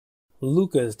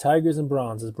Lucas Tigers and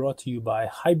Bronze is brought to you by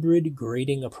Hybrid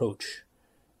Grading Approach.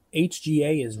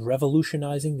 HGA is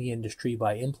revolutionizing the industry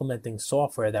by implementing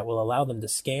software that will allow them to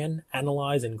scan,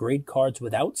 analyze, and grade cards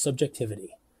without subjectivity.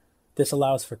 This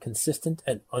allows for consistent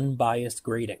and unbiased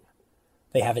grading.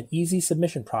 They have an easy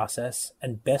submission process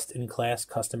and best-in-class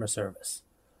customer service.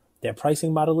 Their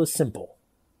pricing model is simple.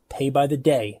 Pay by the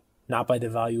day, not by the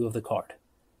value of the card.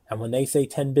 And when they say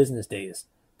 10 business days,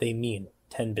 they mean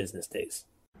 10 business days.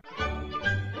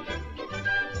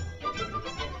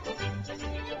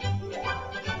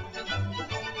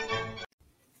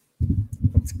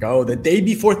 Let's go. The day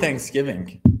before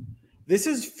Thanksgiving. This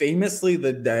is famously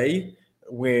the day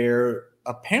where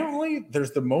apparently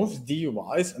there's the most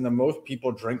DUIs and the most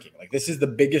people drinking. Like, this is the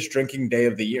biggest drinking day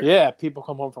of the year. Yeah, people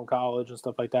come home from college and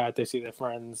stuff like that. They see their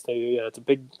friends. It's a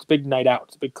big night out.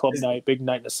 It's a big club night, big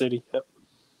night in the city. Yep.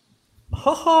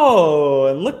 Oh,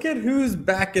 and look at who's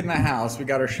back in the house. We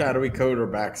got our shadowy coder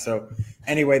back. So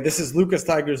anyway, this is Lucas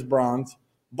Tigers Bronze.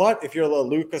 But if you're a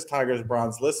Lucas Tigers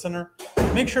Bronze listener,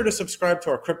 make sure to subscribe to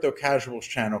our Crypto Casuals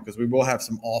channel because we will have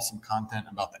some awesome content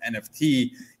about the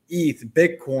NFT, ETH,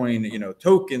 Bitcoin,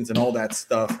 tokens and all that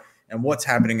stuff and what's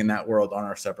happening in that world on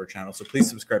our separate channel. So please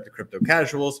subscribe to Crypto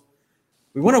Casuals.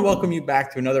 We want to welcome you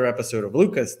back to another episode of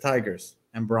Lucas Tigers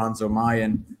and Bronzo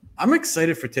Mayan. I'm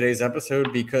excited for today's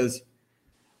episode because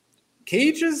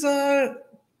Cage is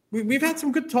we've had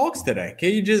some good talks today.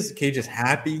 Cage is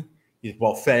happy. He's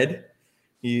well fed.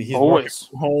 He's always working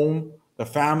from home. The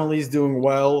family's doing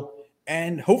well,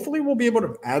 and hopefully we'll be able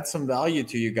to add some value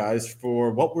to you guys for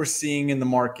what we're seeing in the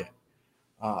market.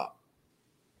 I'll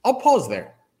pause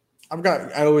there.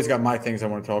 I always got my things I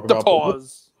want to talk about.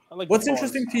 Pause. What's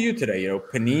interesting to you today?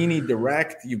 Panini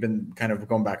Direct. You've been kind of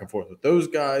going back and forth with those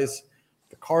guys.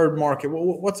 The card market.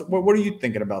 What are you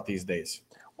thinking about these days?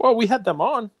 Well, we had them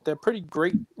on. They're pretty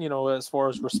great, as far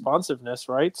as responsiveness,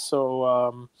 right?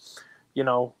 So,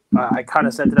 I kind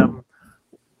of said to them,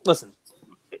 listen,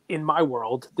 in my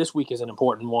world, this week is an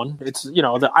important one. It's,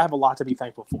 I have a lot to be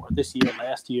thankful for this year,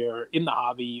 last year, in the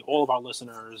hobby, all of our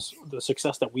listeners, the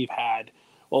success that we've had,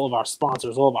 all of our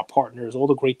sponsors, all of our partners, all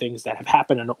the great things that have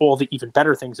happened, and all the even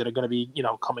better things that are going to be,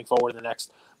 coming forward in the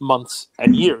next months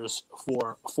and years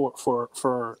for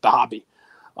the hobby.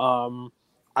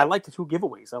 I like to do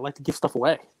giveaways. I like to give stuff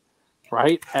away,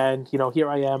 right? And, here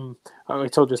I am. I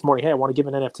told you this morning, hey, I want to give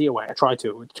an NFT away. I tried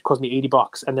to. It cost me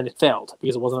 $80, and then it failed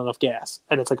because it wasn't enough gas.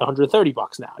 And it's like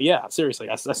 $130 now. Yeah, seriously.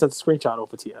 I sent a screenshot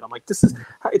over to you, and I'm like,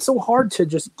 it's so hard to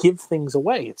just give things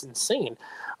away. It's insane.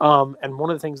 And one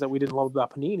of the things that we didn't love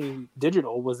about Panini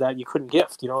Digital was that you couldn't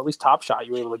gift. At least Top Shot,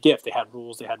 you were able to gift. They had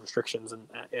rules, they had restrictions, and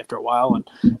after a while, and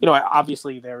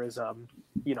obviously there is,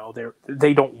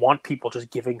 they don't want people just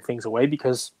giving things away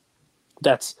because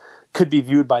could be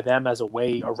viewed by them as a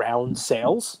way around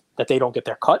sales that they don't get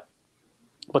their cut.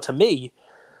 But to me,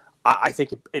 I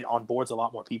think it onboards a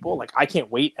lot more people. Like, I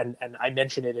can't wait, and I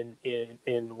mentioned it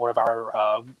in one of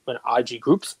our IG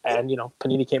groups, and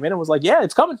Panini came in and was like, "Yeah,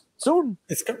 it's coming soon."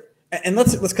 It's coming, and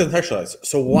let's contextualize.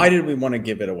 So, why did we want to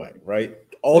give it away? Right?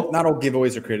 Not all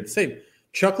giveaways are created the same.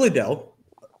 Chuck Liddell,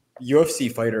 UFC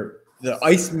fighter, the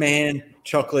Iceman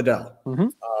Chuck Liddell. Mm-hmm.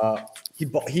 He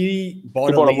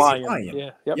bought a lion.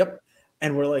 Yeah. Yep.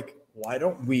 And we're like, why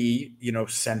don't we,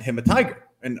 send him a tiger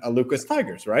and a Lucas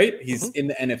Tigers, right? He's in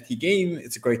the NFT game.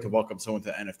 It's great to welcome someone to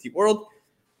the NFT world.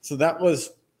 So that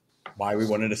was why we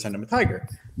wanted to send him a tiger.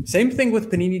 Same thing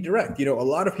with Panini Direct. A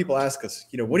lot of people ask us,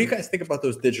 what do you guys think about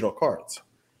those digital cards?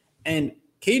 And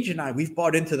Cage and I, we've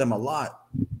bought into them a lot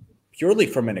purely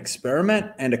from an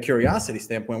experiment and a curiosity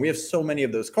standpoint. We have so many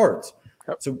of those cards.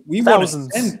 So we want to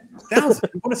send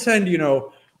thousands. We want to send,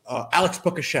 Alex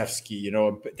Bukashevsky,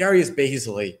 Darius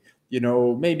Baisley,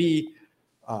 maybe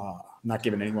not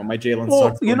giving anyone my Jalen.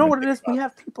 Well, you know what it is? We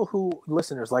have people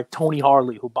listeners like Tony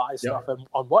Harley who buys stuff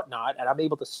on whatnot, and I'm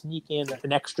able to sneak in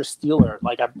an extra Steeler.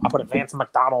 Like I put a Vance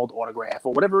McDonald autograph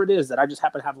or whatever it is that I just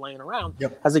happen to have laying around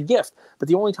as a gift. But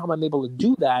the only time I'm able to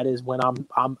do that is when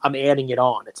I'm adding it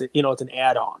on. It's it's an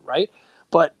add-on, right?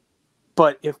 But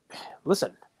if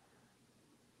listen.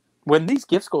 When these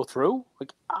gifts go through,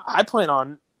 like I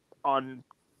plan on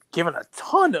giving a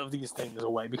ton of these things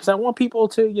away because I want people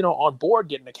to, on board,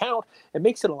 get an account. It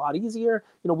makes it a lot easier.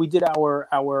 We did our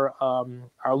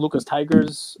Lucas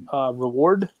Tigers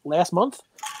reward last month.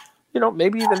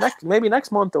 Maybe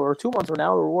next month or 2 months from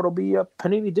now, the reward will be a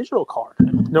Panini Digital card.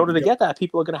 And in order to get that,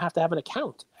 people are going to have an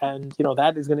account, and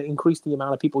that is going to increase the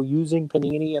amount of people using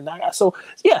Panini and that. So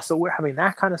we're having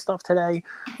that kind of stuff today.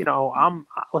 I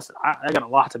got a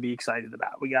lot to be excited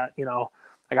about. We got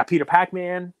I got Peter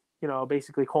Pac-Man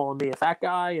basically calling me a fat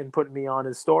guy and putting me on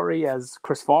his story as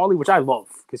Chris Farley, which I love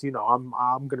because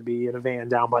I'm going to be in a van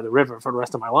down by the river for the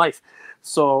rest of my life.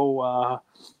 So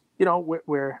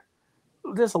we're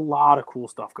there's a lot of cool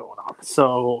stuff going on.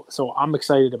 So I'm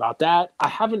excited about that.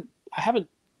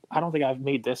 I don't think I've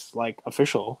made this like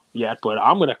official yet, but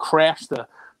I'm going to crash the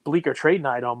Bleecker trade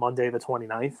night on Monday the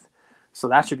 29th. So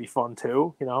that should be fun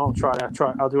too. I'll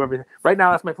do everything. Right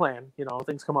now that's my plan.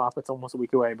 Things come up. It's almost a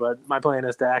week away, but my plan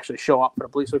is to actually show up for the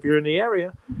Bleecker. So if you're in the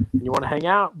area and you want to hang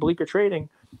out, Bleecker Trading,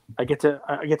 I get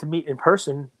to meet in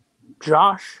person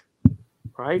Josh,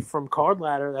 right, from Card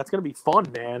Ladder. That's going to be fun,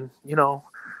 man.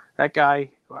 That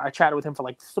guy, I chatted with him for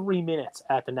like 3 minutes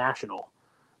at the National.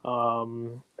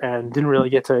 And didn't really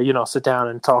get to, sit down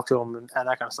and talk to him and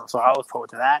that kind of stuff. So I look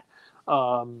forward to that.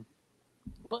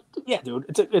 But yeah, dude,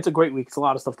 it's a great week. It's a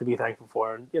lot of stuff to be thankful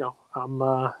for. And,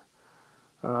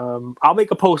 I'll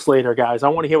make a post later, guys. I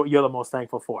want to hear what you're the most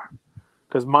thankful for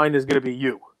because mine is going to be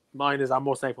you. Mine is I'm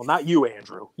most thankful. Not you,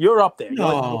 Andrew. You're up there.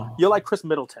 You're like Chris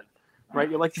Middleton, right?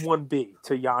 You're like 1B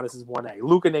to Giannis' 1A.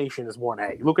 Luka Nation is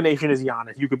 1A. Luka Nation is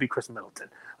Giannis. You could be Chris Middleton.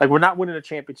 Like, we're not winning a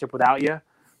championship without you.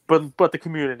 But the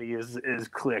community is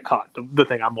clear cut. The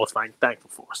thing I'm most thankful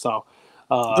for. So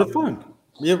they're fun.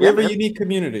 We have a unique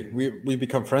community. We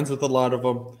become friends with a lot of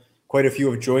them. Quite a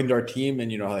few have joined our team, and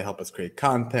they help us create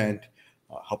content,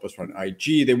 help us run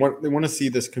IG. They want to see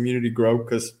this community grow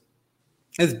because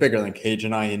it's bigger than Cage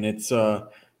and I, and it's to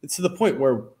the point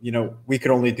where we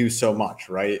could only do so much,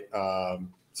 right?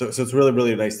 So it's really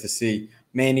really nice to see.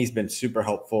 Manny's been super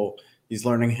helpful. He's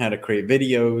learning how to create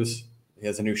videos. He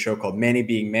has a new show called Manny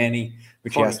Being Manny,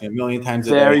 which he asked me a million times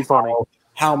a day. Very funny.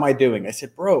 How am I doing? I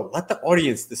said, bro, let the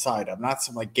audience decide. I'm not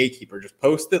some like gatekeeper. Just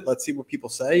post it. Let's see what people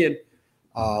say and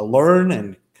learn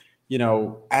and,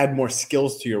 add more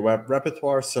skills to your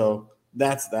repertoire. So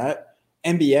that's that.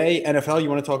 NBA, NFL, you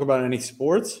want to talk about any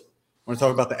sports? Want to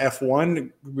talk about the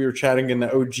F1? We were chatting in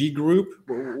the OG group.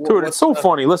 Dude, it's so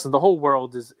funny. Listen, the whole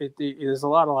world is a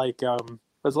lot of like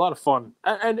there's a lot of fun,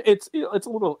 and it's a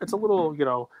little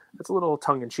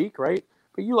tongue in cheek, right?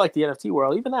 But you like the NFT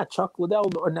world. Even that, Chuck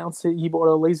Liddell announced he bought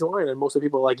a laser line, and most of the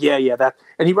people are like, yeah, that.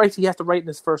 And he has to write in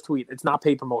his first tweet, it's not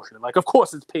paid promotion. I'm like, of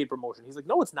course it's paid promotion. He's like,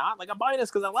 no, it's not. Like, I'm buying this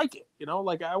because I like it.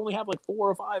 Like I only have like 4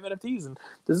 or 5 NFTs, and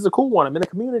this is a cool one. I'm in the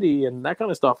community and that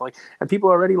kind of stuff. Like, and people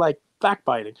are already like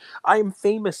backbiting. I am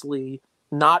famously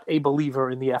not a believer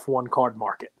in the F1 card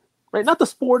market. Right, not the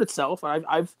sport itself.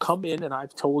 I've come in and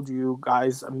I've told you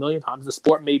guys a million times the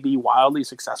sport may be wildly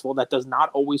successful. That does not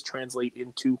always translate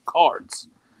into cards.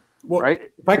 Well, right?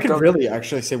 If I could really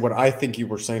actually say what I think you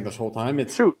were saying this whole time,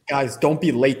 it's guys, don't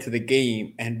be late to the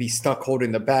game and be stuck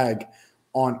holding the bag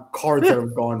on cards that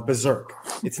have gone berserk.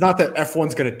 It's not that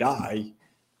F1's going to die.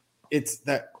 It's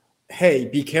that, hey,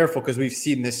 be careful because we've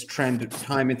seen this trend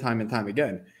time and time and time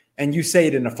again. And you say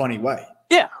it in a funny way.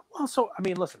 Yeah. Well, so I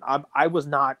mean, listen, I was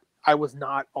not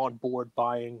on board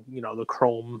buying, the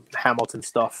Chrome Hamilton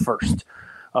stuff first.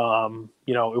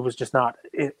 It was just not.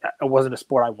 It wasn't a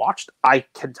sport I watched. I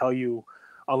can tell you,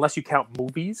 unless you count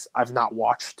movies, I've not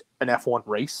watched an F1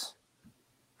 race.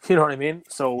 You know what I mean?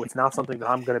 So it's not something that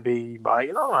I'm going to be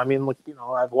buying.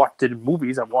 I've watched it in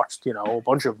movies. I've watched a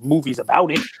bunch of movies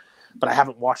about it, but I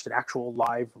haven't watched an actual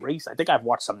live race. I think I've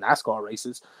watched some NASCAR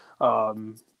races.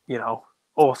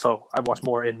 Also I've watched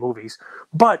more in movies,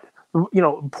 but.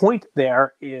 Point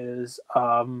there is,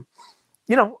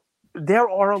 there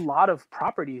are a lot of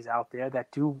properties out there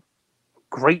that do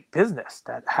great business,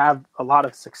 that have a lot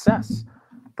of success,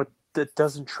 but that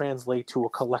doesn't translate to a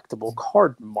collectible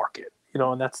card market.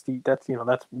 And that's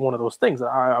one of those things that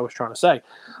I was trying to say.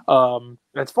 And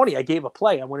it's funny. I gave a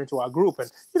play. I went into our group,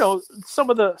 and some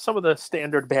of the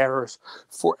standard bearers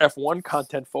for F1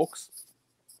 content folks.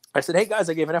 I said, "Hey guys,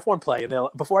 I gave an F1 play," and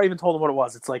before I even told them what it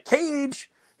was, it's like Cage.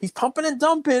 He's pumping and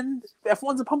dumping.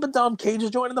 F1's a pump and dump. Cage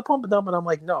is joining the pump and dump. And I'm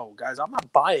like, no, guys, I'm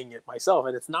not buying it myself.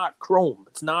 And it's not Chrome.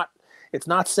 It's not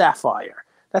Sapphire.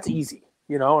 That's easy,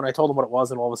 And I told them what it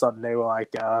was, and all of a sudden they were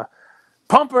like,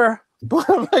 Pumper.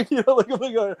 I'm like,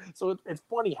 so it's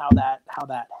funny how that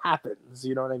happens.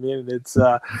 You know what I mean? It's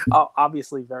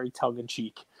obviously very tongue in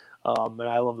cheek, and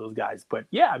I love those guys. But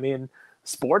yeah, I mean,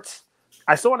 sports.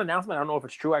 I saw an announcement. I don't know if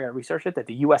it's true. I got to research it. That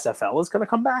the USFL is going to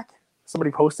come back.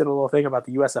 Somebody posted a little thing about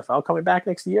the USFL coming back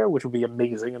next year, which would be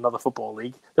amazing. Another football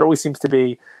league. There always seems to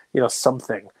be,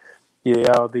 something.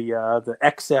 The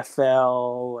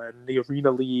XFL and the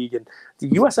Arena League, and the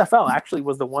USFL actually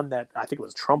was the one that I think it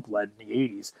was Trump led in the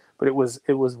 '80s. But it was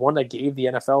one that gave the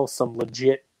NFL some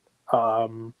legit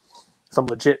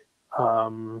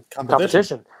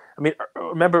competition. I mean,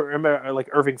 remember like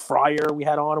Irving Fryer we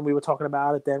had on and we were talking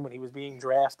about it then when he was being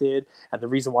drafted and the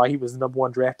reason why he was the number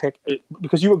one draft pick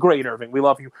because you were great, Irving. We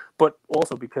love you, but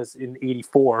also because in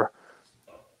 '84,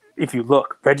 if you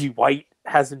look, Reggie White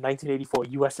has a 1984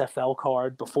 USFL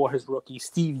card before his rookie.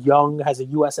 Steve Young has a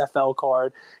USFL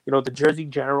card. You know, the Jersey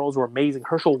Generals were amazing.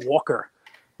 Herschel Walker,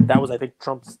 that was, I think,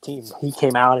 Trump's team. He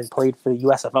came out and played for the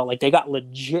USFL. Like, they got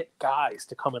legit guys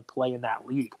to come and play in that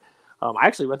league. I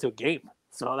actually went to a game.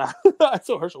 So I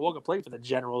saw Herschel Walker play for the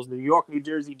Generals, New York, New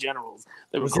Jersey Generals.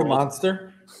 Was he a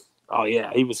monster? Oh,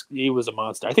 yeah. He was a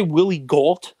monster. I think Willie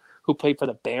Gault, who played for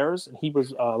the Bears, and he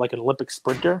was like an Olympic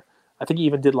sprinter. I think he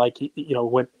even did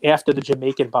when after the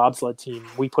Jamaican bobsled team,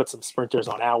 we put some sprinters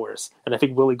on ours, and I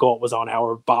think Willie Gault was on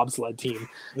our bobsled team.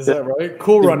 Is that right?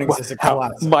 Cool Runnings is a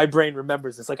classic. My brain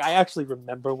remembers this. Like I actually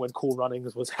remember when Cool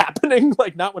Runnings was happening.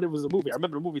 Like not when it was a movie. I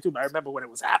remember the movie too, but I remember when it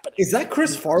was happening. Is that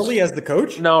Chris Farley as the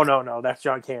coach? No. That's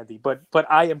John Candy. But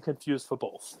I am confused for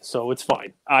both, so it's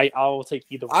fine. I'll take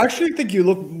either one. I actually think you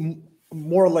look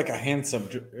more like a handsome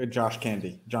John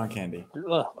Candy.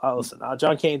 Listen,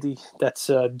 John Candy, that's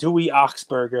Dewey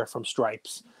Oxberger from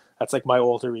Stripes. That's like my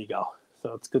alter ego.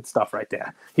 So it's good stuff right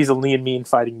there. He's a lean, mean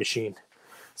fighting machine.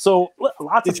 So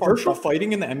lots of fun Herschel stuff.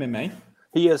 Fighting in the MMA?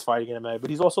 He is fighting in MMA, but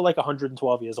he's also like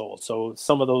 112 years old. So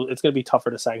some of those, it's going to be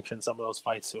tougher to sanction some of those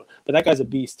fights soon. But that guy's a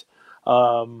beast.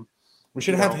 We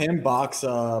should have him box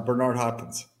Bernard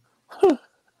Hopkins.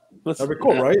 That'd be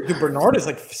cool, right? Dude, Bernard is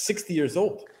like 60 years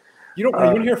old. You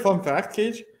want to hear a fun fact,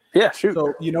 Cage? Yeah, shoot.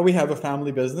 So, we have a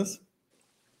family business,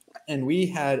 and we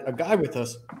had a guy with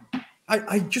us.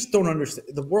 I just don't understand.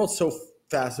 The world's so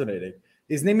fascinating.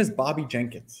 His name is Bobby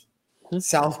Jenkins,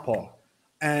 Southpaw.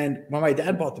 And when my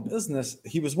dad bought the business,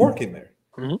 he was working there.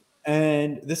 Mm-hmm.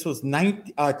 And this was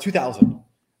 2000.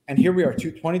 And here we are,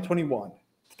 2021,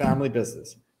 family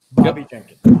business. Bobby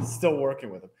Jenkins, still working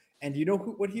with him. And you know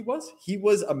what he was? He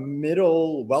was a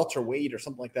middle welterweight or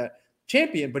something like that.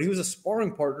 Champion, but he was a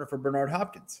sparring partner for Bernard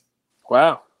Hopkins.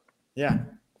 Wow. Yeah.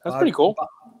 That's pretty cool.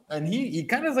 And he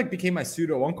kind of like became my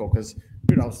pseudo uncle because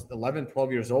I was 11,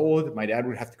 12 years old. My dad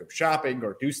would have to go shopping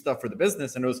or do stuff for the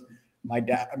business. And it was my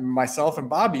dad, myself and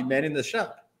Bobby manning the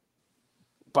shop.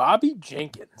 Bobby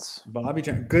Jenkins.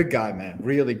 Good guy, man.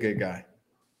 Really good guy.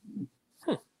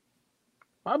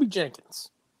 Bobby Jenkins.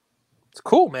 It's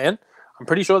cool, man. I'm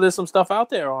pretty sure there's some stuff out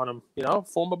there on him,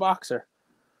 former boxer.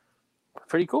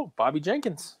 Pretty cool. Bobby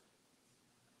Jenkins.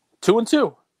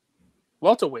 2-2.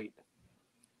 Welterweight.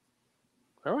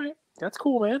 All right. That's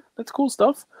cool, man. That's cool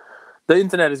stuff. The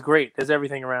internet is great. There's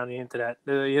everything around the internet.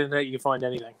 The internet, you can find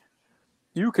anything.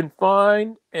 You can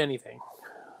find anything.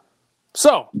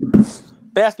 So,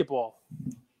 basketball.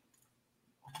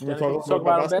 Talk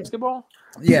about basketball?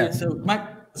 Yeah.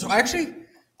 So actually,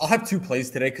 I'll have two plays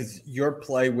today because your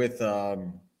play with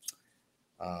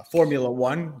Formula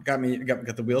One got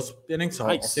the wheels spinning, so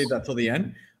nice. I'll save that till the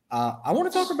end. I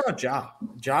want to talk about Ja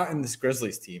and this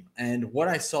Grizzlies team and what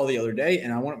I saw the other day,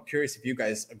 and I'm curious if you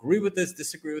guys agree with this,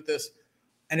 disagree with this,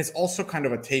 and it's also kind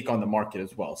of a take on the market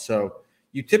as well. So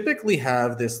you typically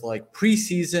have this like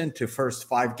preseason to first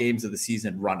 5 games of the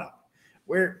season run up,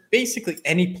 where basically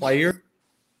any player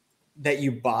that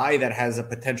you buy that has a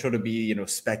potential to be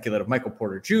speculative, Michael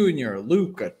Porter Jr.,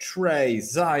 Luka, Trey,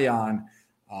 Zion.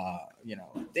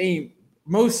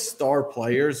 Most star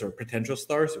players or potential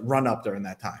stars run up during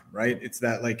that time, right? It's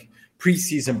that like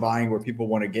preseason buying where people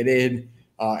want to get in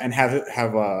and have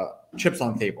chips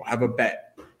on the table, have a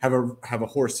bet, have a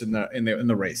horse in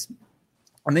the race,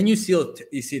 and then you see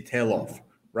it tail off,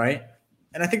 right?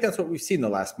 And I think that's what we've seen the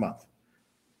last month.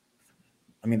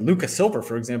 I mean, Luka Silver,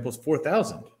 for example, is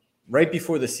 4,000. Right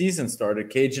before the season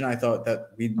started, Cage and I thought that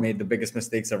we'd made the biggest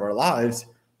mistakes of our lives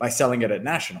by selling it at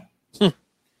National.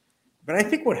 But I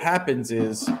think what happens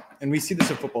is, and we see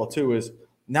this in football too, is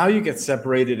now you get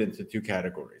separated into 2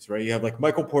 categories, right? You have like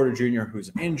Michael Porter Jr.,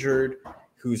 who's injured,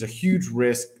 who's a huge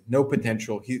risk, no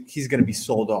potential. He's going to be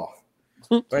sold off.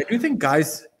 But I do think,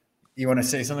 guys, you want to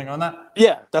say something on that?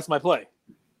 Yeah, that's my play.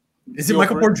 Is it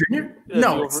Michael Porter Jr.?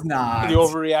 No, it's not. The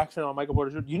overreaction on Michael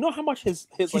Porter Jr. You know how much his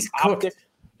like optic,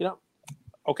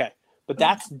 okay. But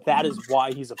that is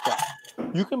why he's a play.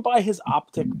 You can buy his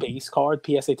optic base card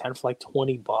PSA 10 for like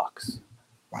 $20.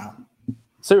 Wow.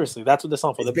 Seriously, that's what they're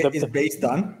selling for. Is base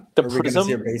done? The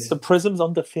Prism's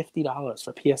under $50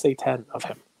 for PSA 10 of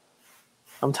him.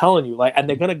 I'm telling you, and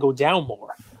they're gonna go down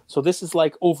more. So this is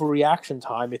like overreaction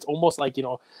time. It's almost like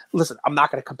listen, I'm not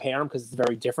gonna compare them because it's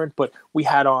very different. But we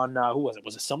had on who was it?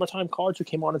 Was it Summertime Cards who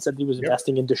came on and said he was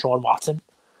investing in Deshaun Watson?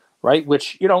 right?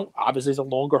 Which, obviously is a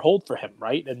longer hold for him,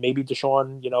 right? And maybe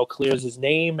Deshaun, clears his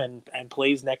name and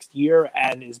plays next year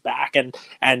and is back, and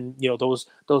those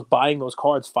buying those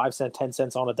cards 5 cents, 10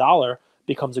 cents on a dollar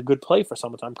becomes a good play for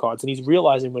summertime cards, and he's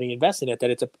realizing when he invests in it that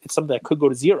it's something that could go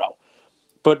to zero.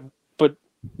 But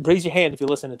raise your hand if you're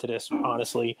listening to this,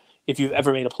 honestly, if you've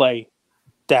ever made a play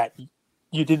that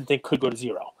you didn't think could go to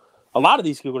zero. A lot of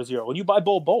these could go to zero. When you buy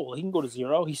Bol, he can go to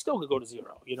zero. He still could go to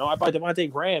zero. I buy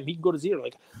Devontae Graham, he can go to zero.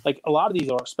 Like a lot of these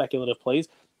are speculative plays,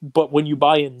 but when you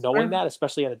buy in knowing that,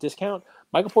 especially at a discount,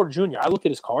 Michael Porter Jr., I look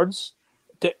at his cards,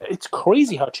 it's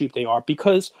crazy how cheap they are,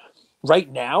 because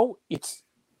right now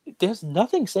there's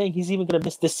nothing saying he's even going to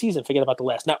miss this season. Forget about the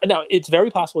last. Now it's very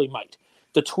possible he might.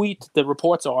 The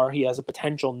reports are he has a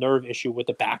potential nerve issue with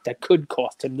the back that could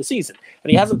cost him the season. And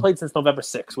he hasn't played since November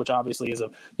 6th, which obviously is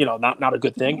not a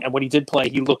good thing. And when he did play,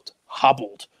 he looked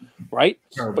hobbled, right?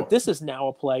 Terrible. But this is now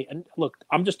a play. And look,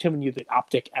 I'm just giving you the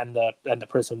optic and the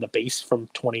prism, the base from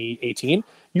 2018.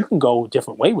 You can go a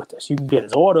different way with this. You can get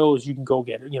his autos. You can go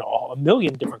get, a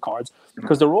million different cards,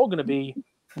 because they're all going to be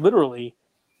literally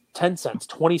 10 cents,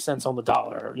 20 cents on the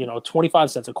dollar,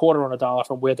 25 cents, a quarter on a dollar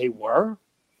from where they were.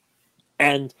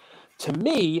 And to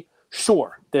me,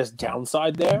 sure, there's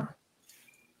downside there,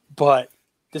 but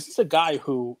this is a guy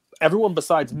who everyone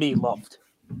besides me loved.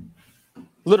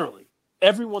 Literally,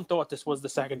 everyone thought this was the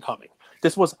second coming.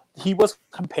 He was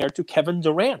compared to Kevin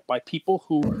Durant by people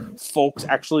who folks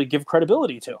actually give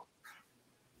credibility to.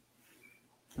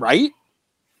 Right?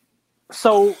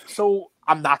 So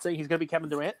I'm not saying he's going to be Kevin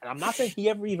Durant, and I'm not saying he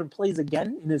ever even plays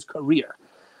again in his career.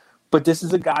 But this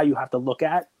is a guy you have to look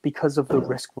at because of the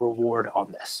risk reward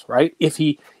on this, right? If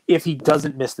he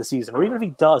doesn't miss the season, or even if he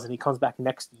does and he comes back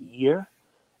next year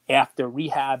after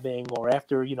rehabbing or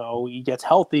after, he gets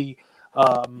healthy,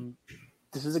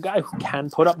 this is a guy who can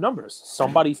put up numbers.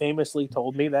 Somebody famously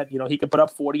told me that, he could put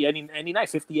up 40 any night,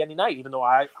 50 any night, even though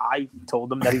I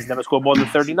told him that he's never scored more than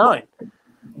 39.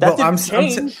 That didn't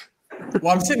change.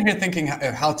 Well, I'm sitting here thinking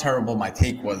how terrible my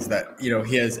take was that,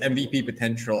 he has MVP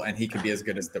potential and he could be as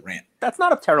good as Durant. That's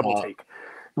not a terrible take.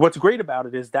 What's great about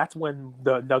it is that's when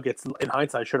the Nuggets, in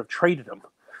hindsight, should have traded him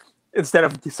instead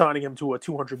of signing him to a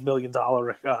 $200 million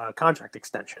contract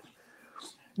extension.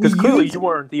 Because clearly you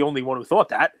weren't the only one who thought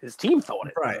that. His team thought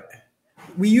it. Right.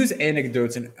 We use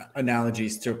anecdotes and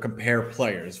analogies to compare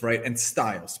players, right, and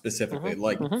style specifically.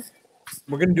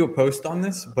 We're going to do a post on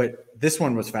this, but this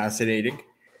one was fascinating.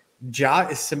 Ja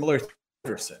is similar to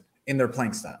Iverson in their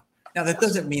playing style. Now, that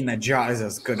doesn't mean that Ja is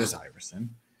as good as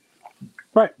Iverson.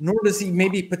 Right. Nor does he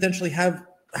maybe potentially have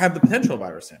the potential of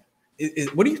Iverson.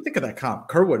 What do you think of that comp?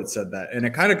 Kerwood had said that, and it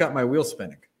kind of got my wheels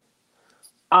spinning.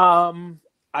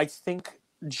 I think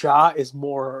Ja is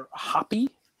more hoppy,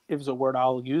 is a word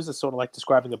I'll use. It's sort of like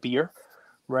describing a beer,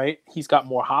 right? He's got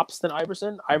more hops than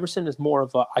Iverson. Iverson is more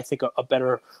of a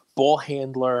better ball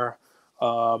handler,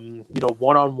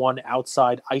 one-on-one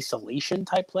outside isolation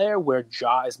type player, where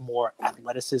Ja is more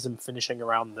athleticism, finishing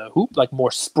around the hoop, like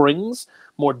more springs,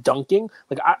 more dunking.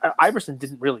 Like Iverson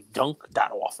didn't really dunk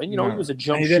that often. He was a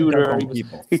jump shooter.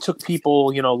 He took people,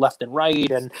 left and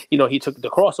right, and he took the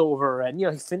crossover, and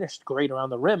he finished great around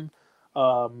the rim.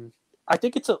 I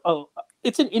think it's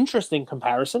an interesting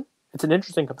comparison. It's an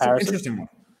interesting one.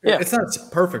 Yeah, it's not a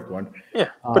perfect one. Yeah,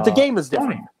 but the game is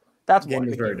different. Funny. That's why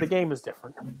the game is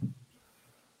different.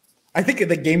 I think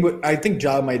I think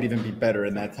Ja might even be better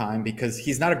in that time because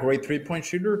he's not a great 3-point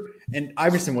shooter, and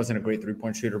Iverson wasn't a great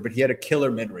 3-point shooter, but he had a killer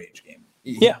mid-range game.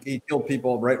 He killed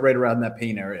people right around that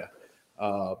paint area.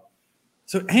 So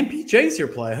MPJ's your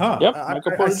play, huh? Yep.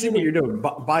 I see what you're doing.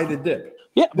 Buy the dip.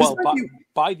 Yeah,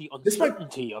 by the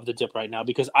uncertainty of the dip right now,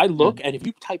 because I look, and if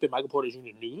you type in Michael Porter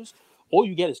Jr. news, all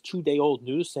you get is 2-day-old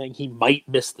news saying he might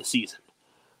miss the season,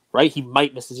 right? He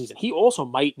might miss the season. He also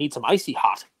might need some icy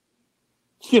hot.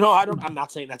 I'm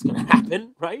not saying that's going to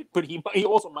happen, right? But he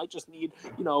also might just need,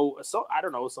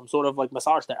 some sort of like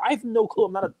massage there. I have no clue.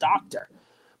 I'm not a doctor.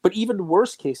 But even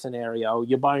worst case scenario,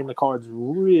 you're buying the cards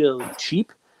really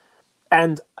cheap.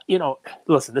 And,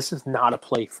 listen, this is not a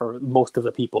play for most of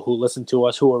the people who listen to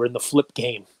us who are in the flip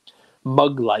game,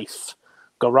 mug life,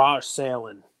 garage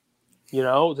sailing.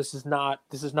 This is not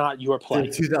your play.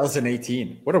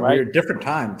 2018. What a weird, different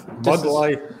time.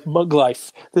 Mug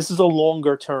life. This is a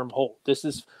longer term hold. This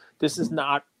is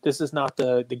not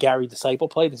the Gary Disciple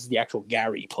play. This is the actual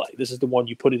Gary play. This is the one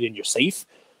you put it in your safe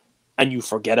and you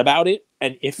forget about it.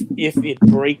 And if it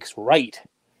breaks right,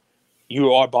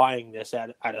 you are buying this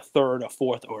at a third, a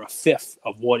fourth, or a fifth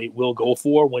of what it will go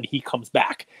for when he comes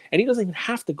back. And he doesn't even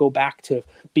have to go back to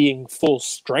being full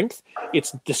strength.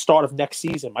 It's the start of next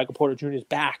season. Michael Porter Jr. is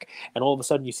back, and all of a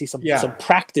sudden you see some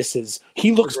practices.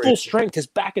 He looks full strength. His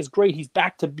back is great. He's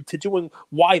back to doing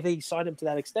why they signed him to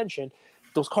that extension.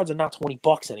 Those cards are not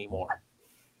 $20 anymore.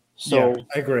 So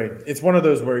I agree. It's one of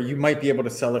those where you might be able to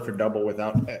sell it for double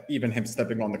without even him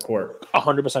stepping on the court.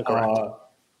 100% correct.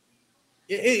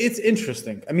 It's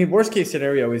interesting. I mean, worst case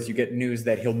scenario is you get news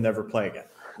that he'll never play again.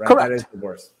 Right? Correct. That is the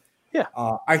worst. Yeah.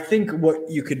 I think what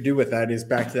you could do with that is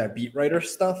back to that beat writer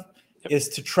stuff, is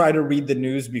to try to read the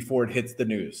news before it hits the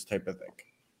news type of thing,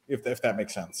 if that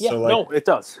makes sense. Yeah, so no, it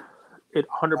does. It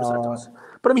 100% does.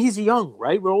 But I mean, he's young,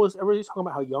 right? Everybody's talking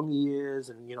about how young he is,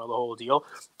 and the whole deal.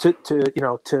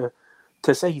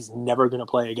 To say he's never going to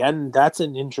play again, that's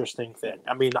an interesting thing.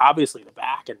 I mean, obviously the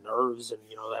back and nerves, and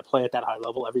that play at that high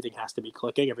level, everything has to be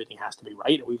clicking, everything has to be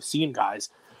right. And we've seen guys,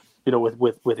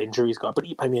 with injuries go. But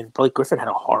Blake Griffin had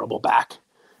a horrible back.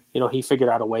 He figured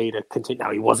out a way to continue.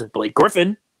 Now he wasn't Blake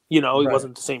Griffin. He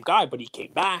wasn't the same guy, but he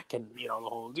came back, and the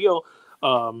whole deal.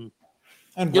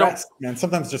 And rest, man.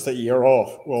 Sometimes just a year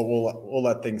off, we'll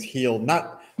let things heal.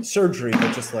 Not surgery,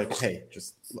 but just like, hey,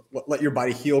 just let your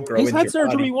body heal, grow. He's into had your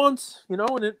surgery body. once,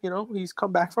 and he's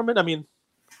come back from it. I mean,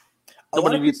 a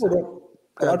lot of people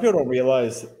don't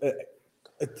realize.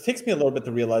 It takes me a little bit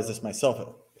to realize this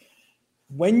myself.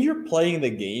 When you're playing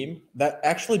the game, that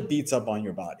actually beats up on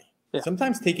your body. Yeah.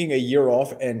 Sometimes taking a year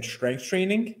off and strength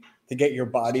training to get your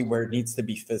body where it needs to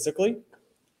be physically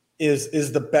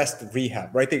is the best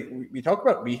rehab, right? We talk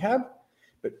about rehab,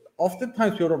 but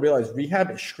oftentimes people don't realize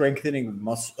rehab is strengthening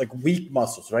weak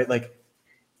muscles, right? Like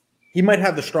he might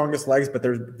have the strongest legs, but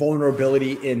there's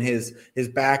vulnerability in his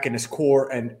back and his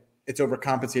core, and it's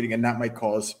overcompensating, and that might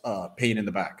cause pain in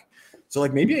the back. So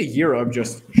like maybe a year of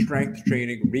just strength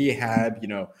training, rehab,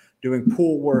 doing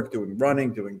pool work, doing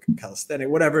running, doing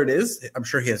calisthenics, whatever it is. I'm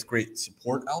sure he has great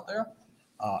support out there.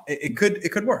 It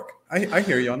could work. I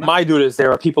hear you on that. My dude is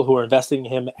there are people who are investing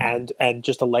in him, and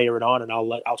just to layer it on, and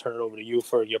I'll turn it over to you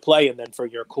for your play, and then for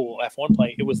your cool F1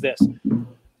 play. It was this.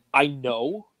 I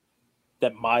know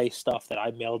that my stuff that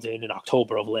I mailed in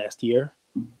October of last year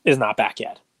is not back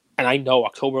yet. And I know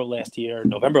October of last year,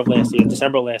 November of last year,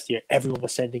 December of last year, everyone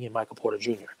was sending in Michael Porter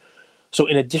Jr. So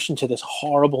in addition to this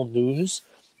horrible news,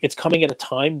 it's coming at a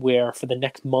time where for the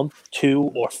next month,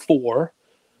 2 or 4,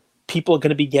 people are going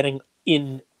to be getting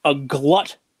in a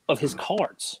glut of his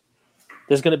cards.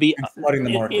 There's going to be flooding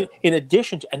the market. In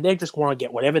addition to, and they just want to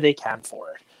get whatever they can for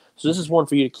it. So this is one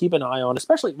for you to keep an eye on,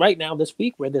 especially right now this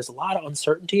week where there's a lot of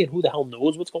uncertainty and who the hell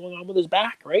knows what's going on with his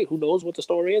back, right? Who knows what the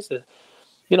story is?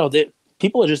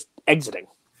 People are just exiting,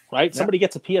 right? Yeah. Somebody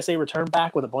gets a PSA return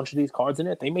back with a bunch of these cards in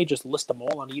it. They may just list them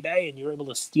all on eBay, and you're able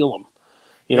to steal them.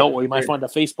 Or you might find a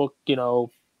Facebook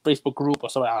group or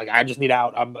something like, I just need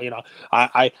out.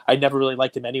 I never really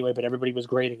liked him anyway, but everybody was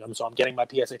grading them, so I'm getting my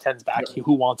PSA 10s back. Yeah.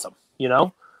 Who wants them?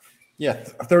 Yeah,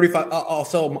 35. I'll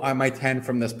sell my 10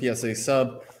 from this PSA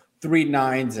sub. 3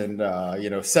 9s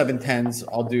and 7 10s.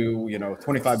 I'll do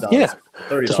 $25. Yeah,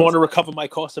 $30. Just want to recover my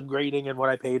cost of grading and what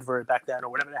I paid for it back then,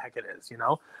 or whatever the heck it is.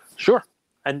 Sure.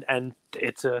 And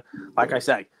it's like I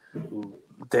say,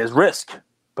 there's risk,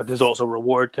 but there's also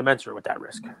reward commensurate with that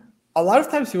risk. A lot of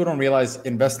times people don't realize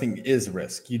investing is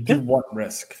risk. You do want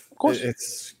risk. Of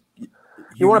course,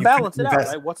 you want to balance it out,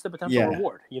 right? What's the potential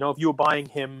reward? If you were buying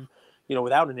him,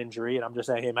 without an injury, and I'm just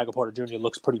saying, hey, Michael Porter Jr.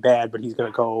 looks pretty bad, but he's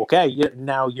going to go, okay,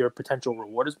 now your potential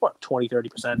reward is what, 20,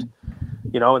 30%, and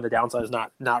the downside is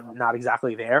not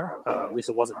exactly there. At least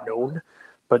it wasn't known.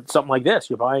 But something like this,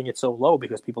 you're buying it so low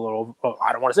because people are,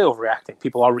 I don't want to say overreacting,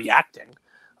 people are reacting.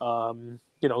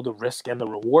 The risk and the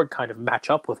reward kind of match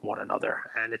up with one another,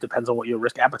 and it depends on what your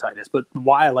risk appetite is. But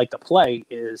why I like to play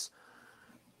is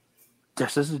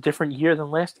this is a different year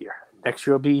than last year. Next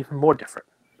year will be even more different.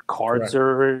 Cards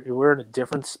we're in a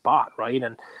different spot, right?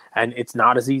 And it's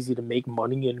not as easy to make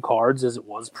money in cards as it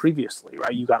was previously,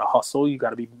 right? You got to hustle, you got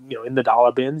to be, in the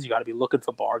dollar bins, you got to be looking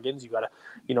for bargains, you got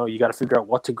to figure out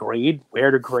what to grade,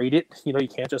 where to grade it. You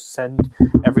can't just send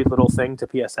every little thing to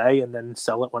PSA and then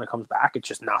sell it when it comes back. It's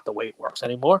just not the way it works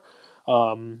anymore.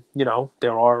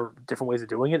 There are different ways of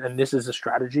doing it, and this is a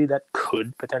strategy that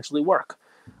could potentially work.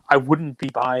 I wouldn't be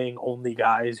buying only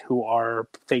guys who are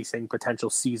facing potential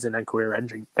season and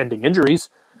career-ending injuries,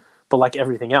 but like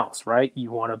everything else, right?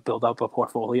 You want to build up a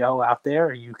portfolio out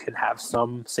there. You can have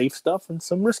some safe stuff and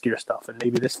some riskier stuff, and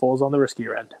maybe this falls on the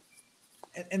riskier end.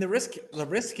 And the risk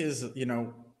is,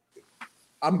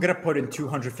 I'm gonna put in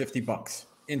 $250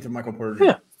 into Michael Porter Jr.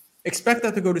 Yeah. Expect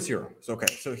that to go to zero. So okay,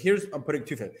 so I'm putting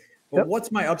 $250. But Yep.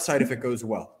 what's my upside if it goes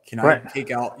well? Can I Right.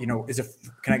 take out,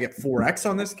 can I get 4x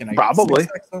on this? Can I Probably.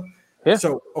 get 6x on? Yeah.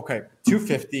 So, okay,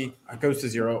 250, it goes to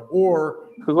 0, or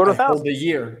Could go to I hold 1,000. the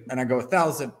year and I go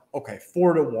 1,000. Okay,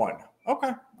 4-1.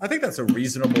 Okay, I think that's a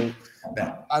reasonable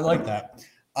bet. I like that.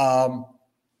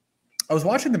 I was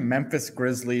watching the Memphis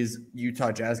Grizzlies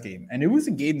Utah Jazz game, and it was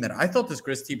a game that I thought this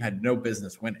Grizz team had no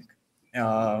business winning.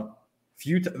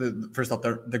 First off,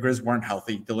 the Grizz weren't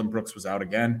healthy. Dylan Brooks was out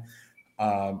again,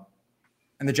 and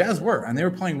the Jazz were, and they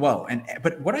were playing well.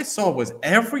 But what I saw was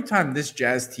every time this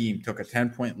Jazz team took a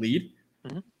 10-point lead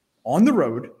on the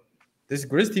road, this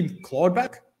Grizz team clawed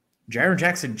back. Jaren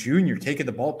Jackson Jr. taking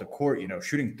the ball up the court,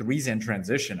 shooting threes in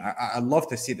transition. I love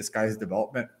to see this guy's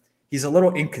development. He's a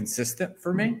little inconsistent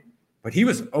for me, but he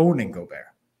was owning Gobert.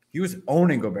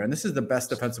 And this is the best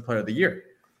defensive player of the year.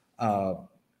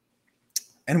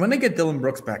 And when they get Dylan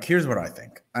Brooks back, here's what I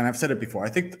think. And I've said it before. I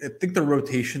think the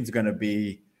rotation's going to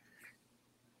be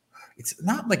 – it's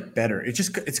not like better.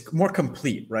 It's more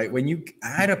complete, right? When you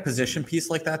add a position piece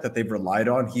like that they've relied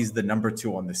on, he's the number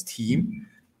 2 on this team.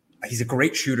 He's a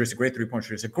great shooter. He's a great three-point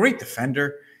shooter. He's a great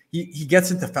defender. He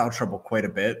gets into foul trouble quite a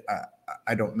bit.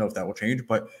 I don't know if that will change.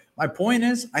 But my point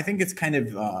is, I think it's kind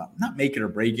of not make it or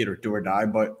break it or do or die,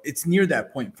 but it's near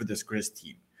that point for this Grizz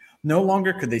team. No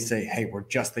longer could they say, hey, we're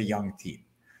just a young team.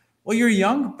 Well, you're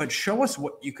young, but show us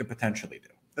what you could potentially do.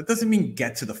 That doesn't mean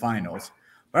get to the finals,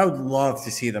 but I would love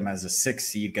to see them as a 6th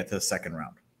seed get to the second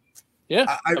round.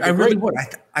 Yeah, I really would.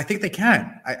 I think they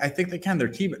can. I think they can. Their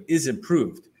team is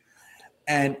improved.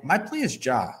 And my play is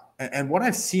Ja. And what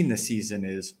I've seen this season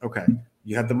is, okay,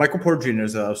 you have the Michael Porter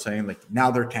Jr.'s that I was saying, like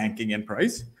now they're tanking in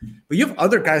price. But you have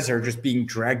other guys that are just being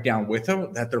dragged down with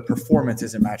them that their performance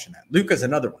isn't matching that. Luka's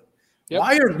another one. Yep.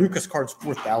 Why are Luka's cards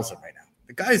 4,000 right now?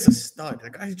 The guy is a stud. The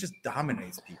guy just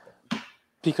dominates people.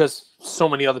 Because so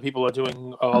many other people are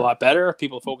doing a lot better.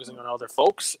 People focusing on other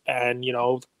folks. And,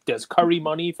 there's Curry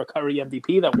money for Curry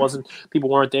MVP. People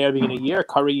weren't there at the beginning of the year.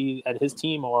 Curry and his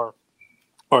team or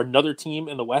another team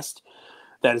in the West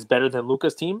that is better than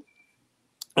Luka's team.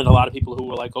 And a lot of people who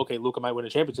were like, okay, Luka might win a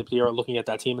championship here are looking at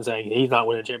that team and saying he's not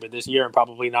winning a championship this year and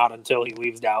probably not until he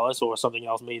leaves Dallas or something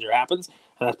else major happens.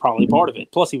 And that's probably part of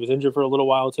it. Plus, he was injured for a little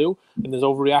while too, and there's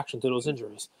overreaction to those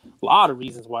injuries. A lot of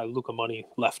reasons why Luka money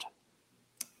left.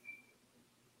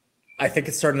 I think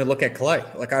it's starting to look at Clay.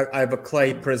 Like I have a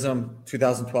Clay Prism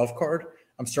 2012 card.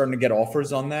 I'm starting to get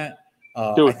offers on that.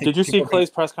 Dude, did you see Clay's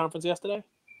press conference yesterday?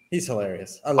 He's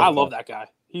hilarious. I love that guy.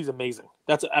 He's amazing.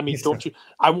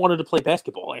 I wanted to play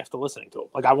basketball after listening to him.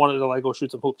 Like I wanted to go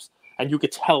shoot some hoops, and you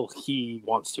could tell he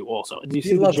wants to also. Do you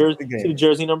see the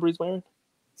jersey number he's wearing?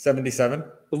 77.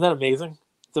 Isn't that amazing?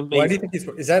 It's amazing. Why do you think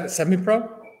is that semi-pro?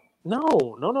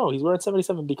 No. He's wearing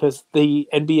 77 because the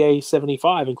NBA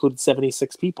 75 included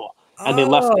 76 people, and they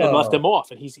left him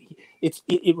off. And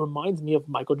it reminds me of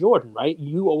Michael Jordan, right?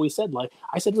 You always said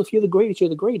I said, if you're the greatest, you're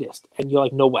the greatest, and you're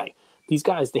like, no way. These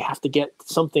guys, they have to get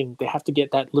something. They have to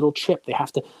get that little chip. They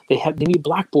need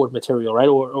blackboard material, right,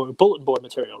 or bulletin board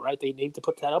material, right? They need to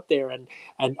put that up there and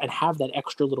have that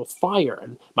extra little fire.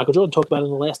 And Michael Jordan talked about it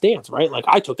in The Last Dance, right? Like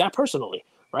I took that personally,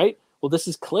 right? Well, this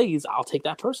is Clay's. I'll take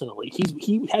that personally.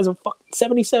 He has a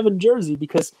 77 jersey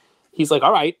because he's like,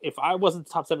 all right, if I wasn't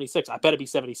top 76, I better be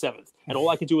 77th, and all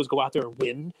I can do is go out there and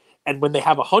win. And when they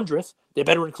have 100th, they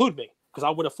better include me. Because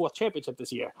I'll win a 4th championship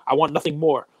this year. I want nothing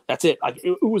more. That's it.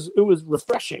 It was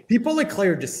refreshing. People like Clay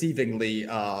are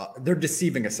they're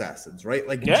deceiving assassins, right?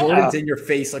 Like Jordan's in your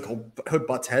face, like hood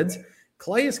butts heads.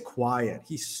 Clay is quiet.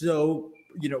 He's so,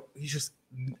 he's just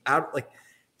out. Like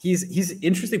he's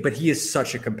interesting, but he is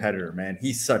such a competitor, man.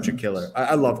 He's such a killer.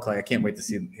 I love Clay. I can't wait to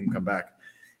see him come back.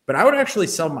 But I would actually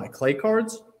sell my Clay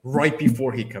cards right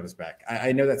before he comes back.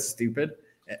 I know that's stupid,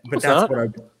 but that's what I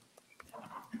do.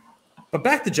 But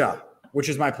back to Ja, which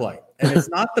is my play. And it's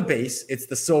not the base, it's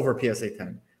the silver PSA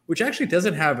 10, which actually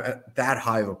doesn't have that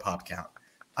high of a pop count.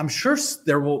 I'm sure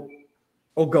there will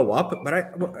go up, but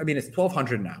I mean, it's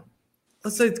 1,200 now.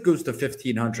 Let's say it goes to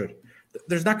 1,500.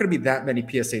 There's not going to be that many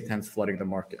PSA 10s flooding the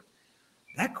market.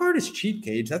 That card is cheap,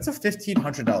 Cage. That's a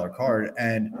 $1,500 card,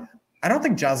 and I don't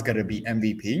think Ja's going to be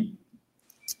MVP.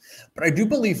 But I do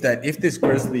believe that if this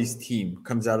Grizzlies team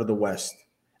comes out of the West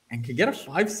and can get a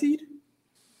 5 seed,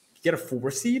 get a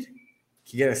 4 seed,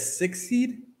 you get a 6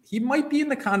 seed, he might be in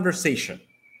the conversation.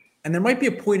 And there might be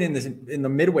a point in the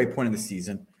midway point of the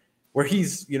season where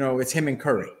he's, it's him and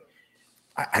Curry.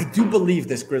 I do believe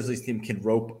this Grizzlies team can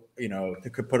rope, they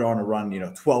could put on a run,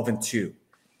 12-2,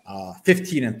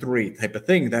 15-3 type of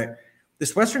thing. That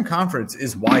this Western Conference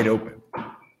is wide open.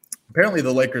 Apparently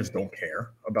the Lakers don't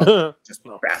care about just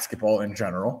basketball in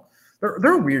general.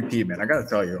 They're a weird team, man. I got to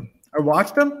tell you. I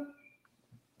watched them.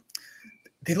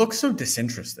 they look so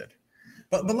disinterested.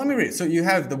 But let me read. So you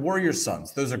have the Warriors,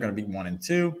 Suns. Those are going to be 1 and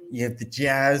 2. You have the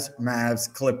Jazz,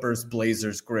 Mavs, Clippers,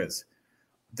 Blazers, Grizz.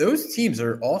 Those teams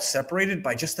are all separated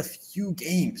by just a few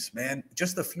games, man.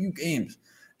 Just a few games.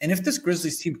 And if this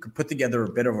Grizzlies team could put together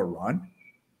a bit of a run,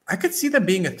 I could see them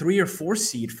being a 3 or 4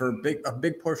 seed for a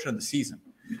big portion of the season.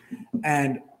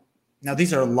 And now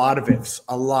these are a lot of ifs.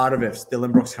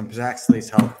 Dylan Brooks comes back, stays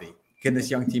healthy. Can this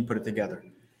young team put it together?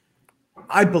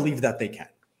 I believe that they can.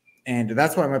 And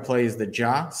that's why my play is the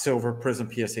Ja Silver Prism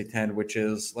PSA 10, which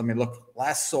is, let me look,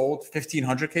 last sold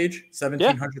 1,500 cage,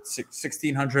 1,700,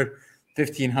 1,600,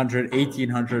 1,500,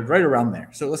 1,800, right around there.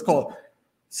 So let's call it,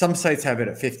 some sites have it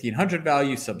at 1,500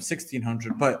 value, some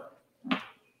 1,600, but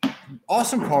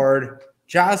awesome card.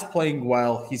 Ja's playing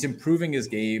well. He's improving his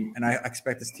game, and I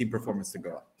expect his team performance to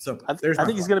go up. So I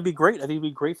think he's going to be great. I think he'll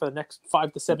be great for the next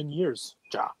 5 to 7 years,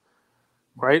 Ja.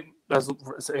 Right?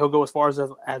 He'll go as far as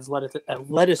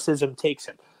athleticism takes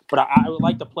him. But I would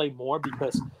like to play more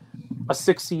because a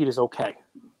 6 seed is okay.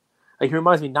 Like, he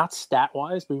reminds me, not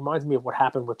stat-wise, but he reminds me of what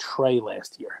happened with Trey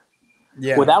last year.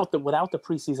 Yeah. Without the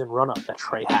preseason run-up that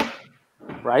Trey had,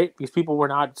 right? Because people were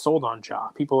not sold on Ja.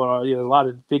 People are, a lot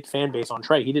of big fan base on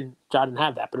Trey. Ja didn't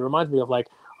have that. But it reminds me of, like,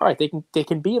 all right, they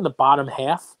can be in the bottom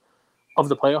half of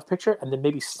the playoff picture and then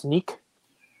maybe sneak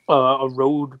a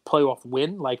road playoff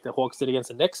win like the Hawks did against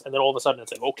the Knicks, and then all of a sudden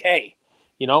it's like, okay,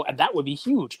 and that would be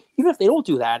huge. Even if they don't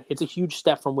do that, it's a huge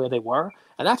step from where they were,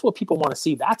 and that's what people want to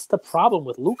see. That's the problem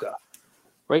with Luka,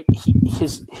 right?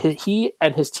 He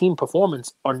and his team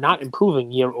performance are not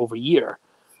improving year over year,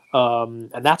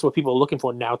 and that's what people are looking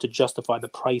for now to justify the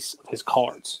price of his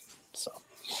cards. So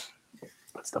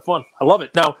that's the fun. I love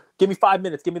it. Now, give me 5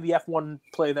 minutes. Give me the F1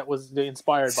 play that was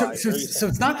inspired by. So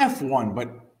it's not F1, but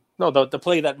no, the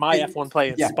play that my F1 play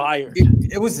inspired.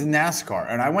 It was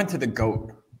NASCAR, and I went to the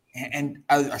GOAT, and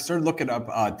I started looking up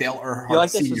Dale Earnhardt you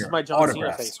like this? Sr. This is my John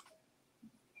Cena face.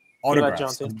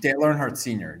 Autographs of Dale Earnhardt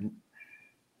Sr.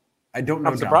 I don't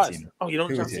know I'm surprised. John Cena. Oh, you don't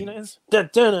know John Cena is? No,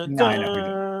 I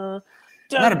never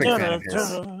did. Not a big fan of his.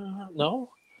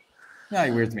 No? No, he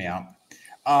weirds me out.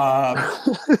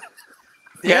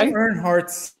 Dale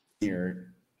Earnhardt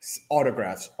Sr.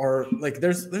 autographs are like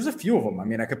there's a few of them. I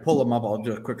mean, I could pull them up. I'll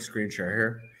do a quick screen share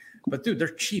here. But dude, they're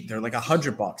cheap. They're like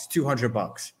 $100,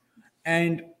 $200.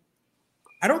 And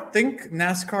I don't think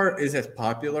NASCAR is as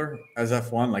popular as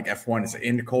F1. Like F1 is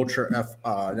in culture,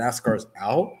 NASCAR is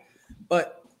out.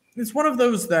 But it's one of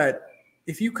those that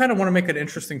if you kind of want to make an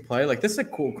interesting play, like this is a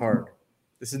cool card.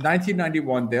 This is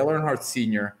 1991 Dale Earnhardt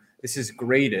Sr. This is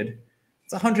graded.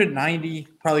 It's 190.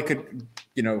 Probably could,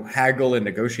 haggle and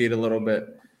negotiate a little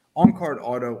bit. On-card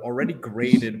auto, already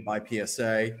graded by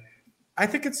PSA. I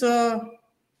think it's a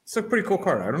pretty cool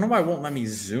card. I don't know why it won't let me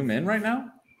zoom in right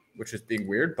now, which is being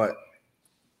weird, but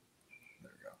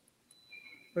there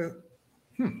we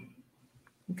go.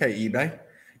 Okay, eBay.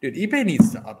 Dude, eBay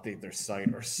needs to update their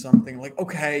site or something. Like,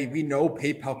 okay, we know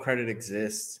PayPal credit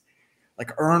exists.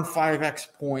 Like, earn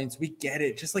 5x points. We get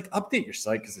it. Just, like, update your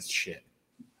site because it's shit.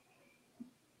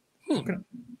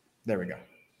 There we go.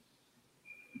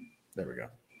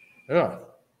 Ugh.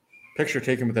 Picture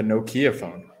taken with a Nokia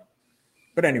phone.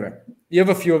 But anyway, you have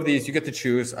a few of these. You get to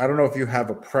choose. I don't know if you have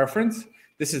a preference.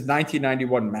 This is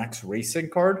 1991 Max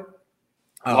Racing card.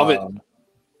 Love it.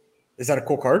 Is that a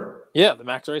cool card? Yeah, the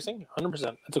Max Racing, 100%.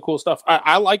 That's a cool stuff.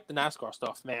 I like the NASCAR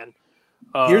stuff, man.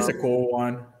 Here's a cool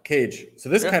one. Cage. So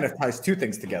this kind of ties two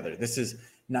things together. This is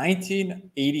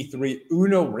 1983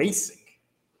 Uno Racing.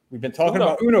 We've been talking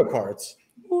about Uno cards.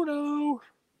 Uno.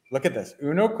 Look at this.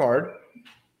 Uno card.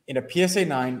 In a PSA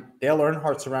 9, Dale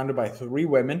Earnhardt surrounded by 3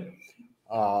 women.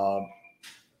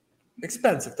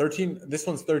 Expensive. This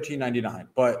one's $13.99.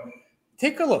 But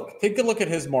take a look. Take a look at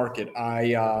his market.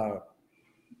 I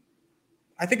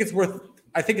think it's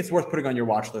worth putting on your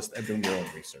watch list and doing your own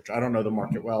research. I don't know the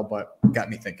market well, but got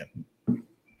me thinking.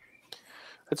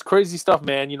 It's crazy stuff,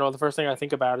 man. The first thing I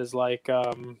think about is like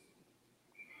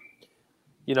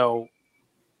we were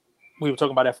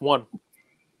talking about F1.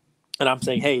 And I'm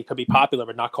saying, hey, it could be popular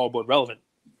but not cardboard relevant.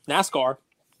 NASCAR,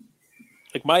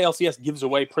 like my LCS gives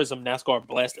away Prism NASCAR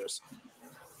blasters.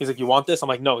 He's like, you want this? I'm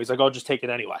like, no. He's like, I'll just take it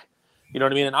anyway. You know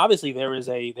what I mean? And obviously there is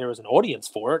an audience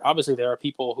for it. Obviously there are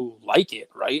people who like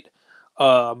it, right?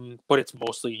 But it's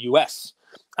mostly US.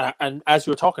 And as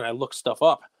you were talking, I looked stuff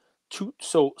up.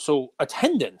 So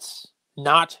attendance,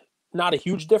 not a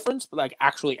huge difference, but like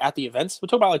actually at the events, we're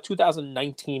talking about like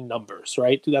 2019 numbers,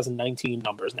 right? 2019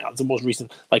 numbers now. It's the most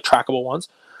recent, like trackable ones.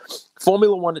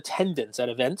 Formula One attendance at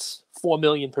events, 4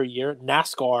 million per year.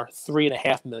 NASCAR,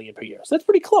 3.5 million per year. So that's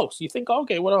pretty close. You think,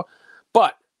 okay,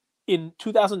 but in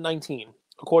 2019,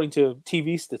 according to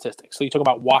TV statistics. So you talk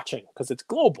about watching because it's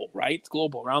global, right? It's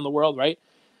global around the world, right?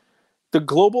 The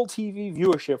global TV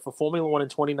viewership for Formula One in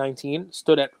 2019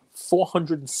 stood at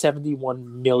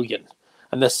 471 million.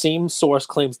 And the same source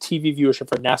claims TV viewership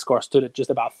for NASCAR stood at just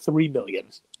about 3 million.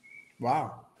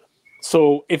 Wow.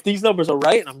 So if these numbers are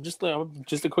right, and I'm just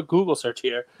a quick Google search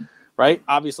here, right?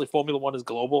 Obviously, Formula One is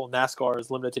global, and NASCAR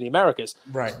is limited to the Americas.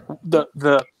 Right.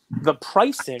 The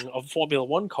pricing of Formula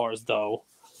One cars, though,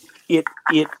 it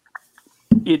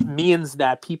means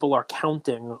that people are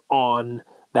counting on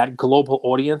that global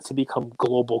audience to become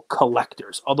global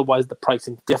collectors. Otherwise, the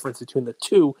pricing difference between the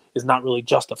two is not really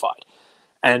justified.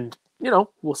 And,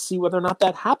 we'll see whether or not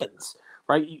that happens,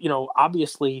 right?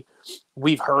 Obviously,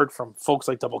 we've heard from folks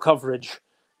like Double Coverage,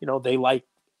 they like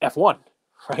F1,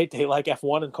 right? They like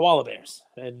F1 and koala bears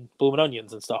and blooming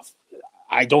onions and stuff.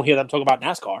 I don't hear them talk about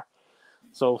NASCAR.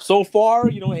 So far,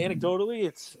 anecdotally,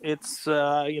 it's it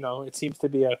seems to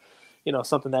be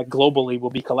something that globally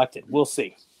will be collected. We'll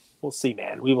see. We'll see,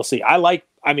 man. We will see.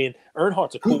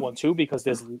 Earnhardt's a cool one too because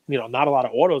there's not a lot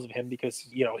of autos of him because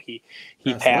he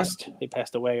passed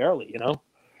away early.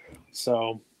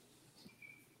 So.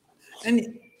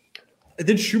 And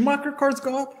did Schumacher cars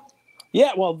go up?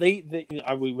 Yeah, well, we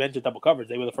went to Double Coverage.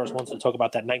 They were the first ones to talk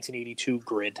about that 1982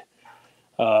 grid,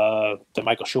 the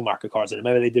Michael Schumacher cars. And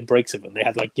remember, they did breaks of them. They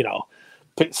had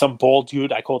some bald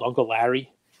dude I called Uncle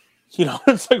Larry.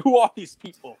 It's like, who are these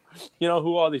people?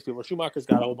 Who are these people? Schumacher's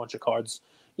got a whole bunch of cards.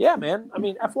 Yeah, man.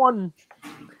 F1,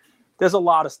 there's a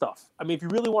lot of stuff. if you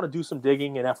really want to do some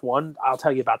digging in F1, I'll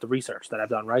tell you about the research that I've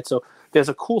done, right? So there's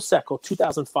a cool set called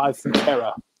 2005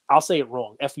 Futera. I'll say it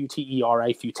wrong.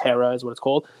 Futera, Futera is what it's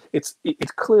called. It's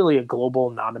clearly a global,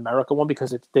 non-America one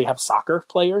because they have soccer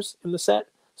players in the set.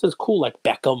 So it's cool, like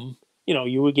Beckham.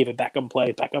 You would give it Beckham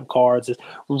cards,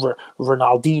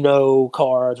 Ronaldinho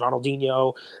cards,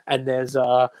 Ronaldinho, and there's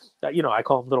I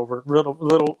call him little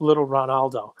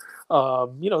Ronaldo.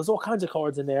 There's all kinds of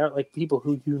cards in there, like people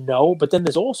who but then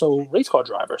there's also race car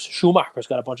drivers. Schumacher's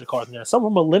got a bunch of cards in there. Some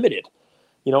of them are limited.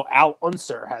 Al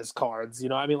Unser has cards.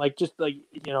 Depending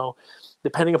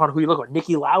upon who you look at,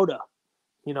 Niki Lauda,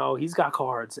 he's got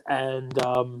cards, and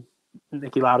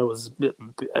Niki Lauda was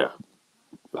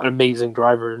an amazing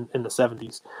driver in the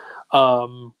 70s,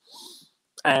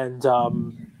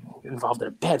 involved in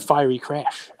a bad fiery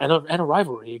crash and a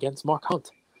rivalry against Mark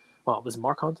Hunt. Well, was it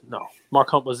Mark Hunt? No, Mark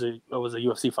Hunt was a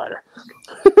UFC fighter.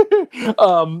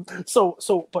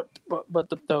 But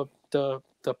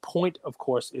the point, of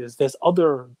course, is there's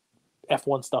other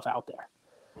F1 stuff out there.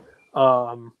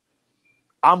 I'm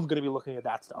going to be looking at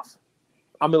that stuff.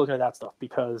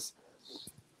 Because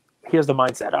here's the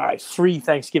mindset. All right, free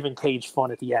Thanksgiving cage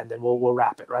fun at the end, and we'll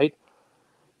wrap it, right?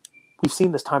 We've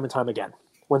seen this time and time again.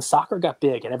 When soccer got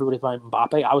big and everybody's buying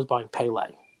Mbappe, I was buying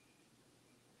Pele.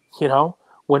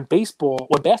 When basketball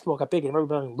got big and everybody was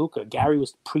buying Luka, Gary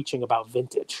was preaching about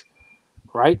vintage,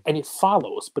 right? And it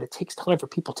follows, but it takes time for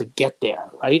people to get there,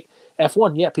 right?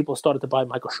 F1, yeah, people started to buy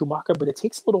Michael Schumacher, but it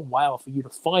takes a little while for you to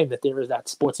find that there is that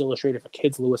Sports Illustrated for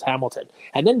Kids Lewis Hamilton,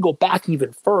 and then go back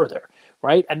even further,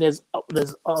 right? And there's a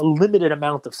limited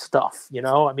amount of stuff,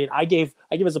 I gave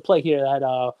as a play here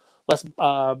that what's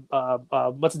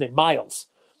his name, Miles,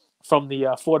 from the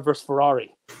Ford versus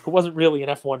Ferrari, who wasn't really an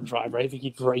F1 driver. I think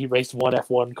he raced one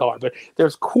F1 car, but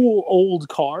there's cool old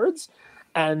cards,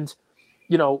 and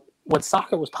when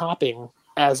soccer was popping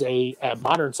as a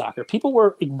modern soccer, people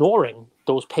were ignoring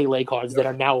those Pele cards that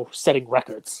are now setting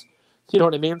records. You know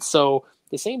what I mean? So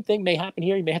the same thing may happen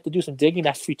here. You may have to do some digging.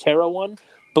 That Futera one,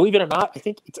 believe it or not, I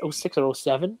think it's 06 or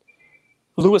 07.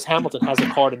 Lewis Hamilton has a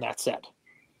card in that set,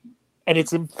 and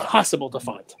it's impossible to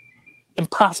find.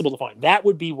 Impossible to find. That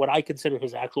would be what I consider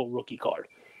his actual rookie card.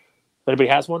 If anybody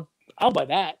has one, I'll buy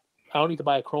that. I don't need to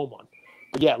buy a chrome one.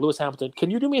 But yeah, Lewis Hamilton. Can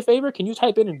you do me a favor? Can you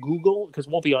type in Google, because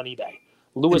it won't be on eBay,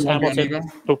 Lewis Hamilton.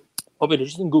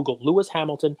 Just in Google, Lewis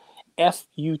Hamilton,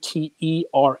 Futera,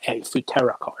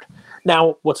 Futera card.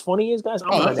 Now, what's funny is, guys,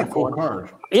 that's a cool card.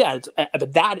 Yeah,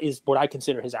 but that is what I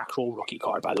consider his actual rookie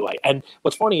card, by the way. And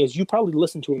what's funny is you probably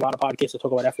listen to a lot of podcasts that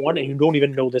talk about F1, and you don't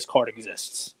even know this card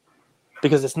exists.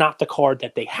 Because it's not the card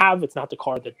that they have. It's not the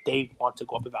card that they want to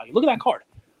go up in value. Look at that card.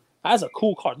 That's a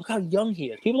cool card. Look how young he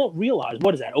is. People don't realize.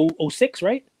 What is that? 06,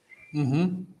 right?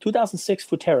 Mm-hmm. 2006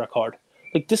 Futera card.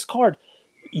 Like this card,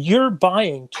 you're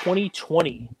buying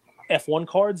 2020 F1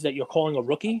 cards that you're calling a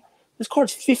rookie. This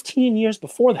card's 15 years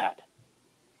before that.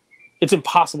 It's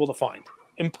impossible to find.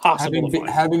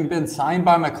 Having been signed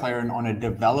by McLaren on a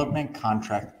development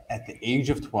contract at the age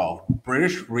of 12,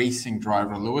 British racing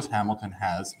driver Lewis Hamilton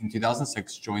has, in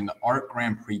 2006, joined the ART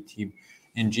Grand Prix team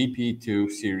in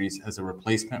GP2 series as a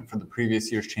replacement for the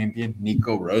previous year's champion,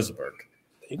 Nico Rosberg.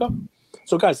 There you go.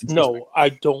 So, guys, no,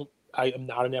 I am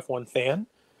not an F1 fan.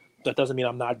 That doesn't mean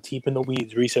I'm not deep in the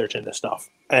weeds researching this stuff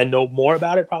and know more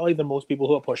about it probably than most people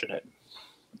who are pushing it.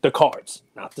 The cards,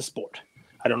 not the sport.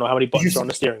 I don't know how many buttons are on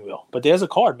the steering wheel, but there's a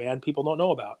card, man, people don't know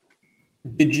about.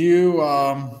 Did you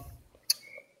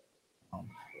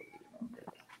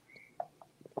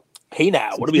Hey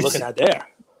now, what are we looking at there?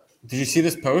 Did you see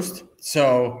this post?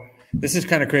 So this is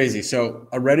kind of crazy. So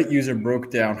a Reddit user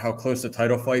broke down how close the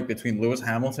title fight between Lewis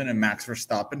Hamilton and Max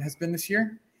Verstappen has been this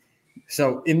year.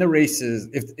 So in the races,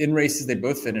 if in races they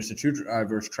both finished, the two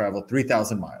drivers traveled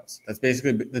 3,000 miles. That's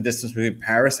basically the distance between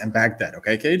Paris and Baghdad.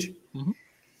 Okay, Cage? Mm-hmm.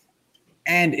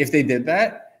 And if they did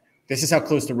that, this is how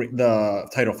close the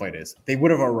title fight is. They would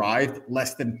have arrived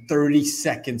less than 30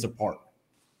 seconds apart.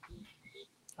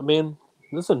 I mean,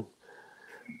 listen,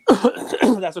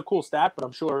 that's a cool stat, but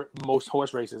I'm sure most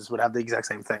horse races would have the exact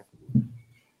same thing.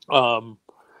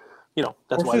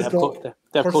 That's why they have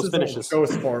close finishes. Go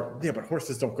as far. Yeah, but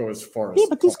horses don't go as far. Yeah,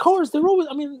 but these cars, they're always.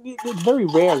 I mean, it's very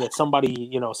rare that somebody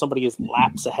is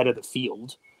laps ahead of the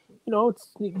field.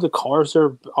 The cars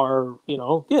are.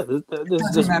 It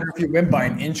doesn't matter if you win by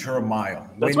an inch or a mile.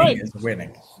 That's winning right. is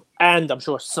winning. And I'm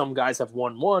sure some guys have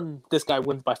won one. This guy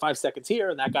wins by 5 seconds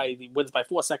here, and that guy wins by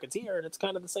 4 seconds here, and it's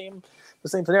kind of the same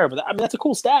scenario. But that's a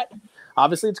cool stat.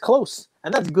 Obviously, it's close,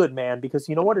 and that's good, man. Because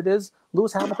you know what it is,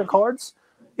 Lewis Hamilton cards.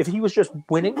 If he was just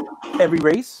winning every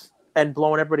race and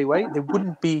blowing everybody away, they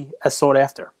wouldn't be as sought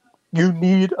after. You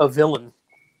need a villain.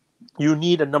 You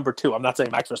need a number 2. I'm not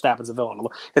saying Max Verstappen's a villain.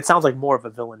 It sounds like more of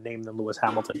a villain name than Lewis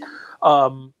Hamilton.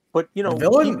 But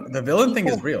the villain thing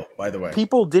is real, by the way.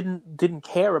 People didn't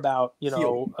care about you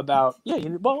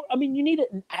need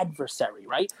an adversary,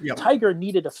 right? Yep. Tiger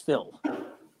needed a Phil,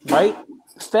 right?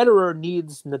 Federer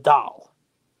needs Nadal.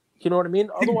 You know what I mean?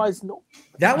 Otherwise, no.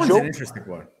 That one's an interesting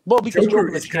one. Well, because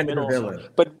Joker Djokovic came in also, villain.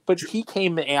 but he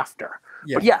came after.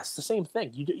 Yeah. But yes, the same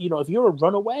thing. If you're a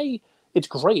runaway, it's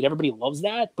great. Everybody loves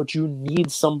that, but you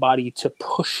need somebody to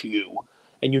push you,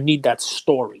 and you need that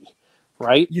story,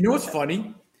 right? You know what's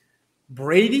funny?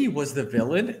 Brady was the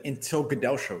villain until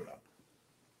Goodell showed up.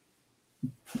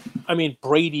 I mean,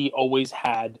 Brady always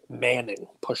had Manning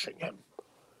pushing him.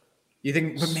 You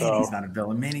think, but Manning's not a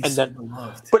villain. Manning's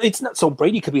beloved. But it's not. So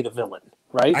Brady could be the villain,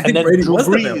 right? I think Brady was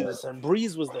the villain. And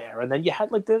Breeze was there, and then you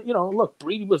had look,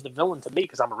 Brady was the villain to me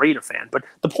because I'm a Raider fan. But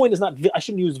the point is not. I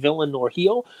shouldn't use villain or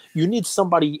heel. You need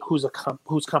somebody who's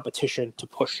who's competition to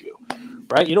push you,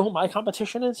 right? You know who my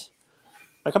competition is?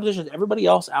 My competition is everybody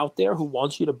else out there who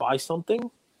wants you to buy something,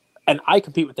 and I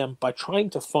compete with them by trying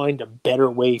to find a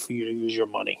better way for you to use your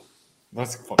money.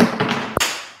 That's fun.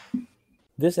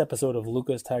 This episode of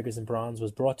Lucas, Tigers, and Bronze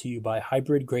was brought to you by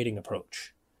Hybrid Grading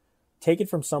Approach. Take it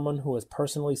from someone who has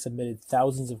personally submitted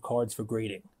thousands of cards for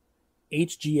grading.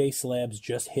 HGA slabs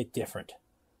just hit different.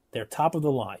 They're top of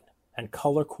the line and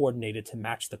color coordinated to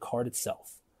match the card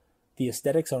itself. The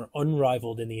aesthetics are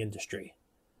unrivaled in the industry.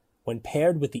 When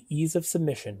paired with the ease of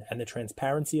submission and the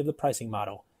transparency of the pricing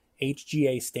model,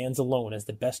 HGA stands alone as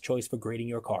the best choice for grading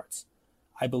your cards.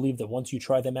 I believe that once you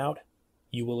try them out,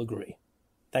 you will agree.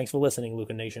 Thanks for listening,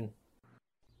 Luca Nation.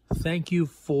 Thank you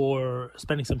for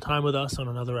spending some time with us on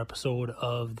another episode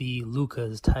of the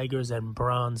Lucas, Tigers, and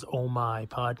Bronze Oh My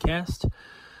podcast.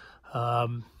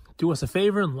 Do us a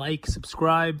favor and like,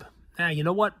 subscribe. You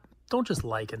know what? Don't just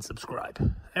like and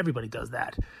subscribe. Everybody does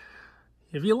that.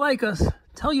 If you like us,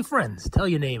 tell your friends, tell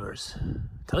your neighbors,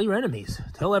 tell your enemies,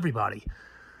 tell everybody.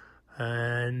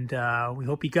 And we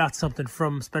hope you got something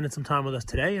from spending some time with us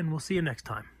today, and we'll see you next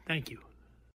time. Thank you.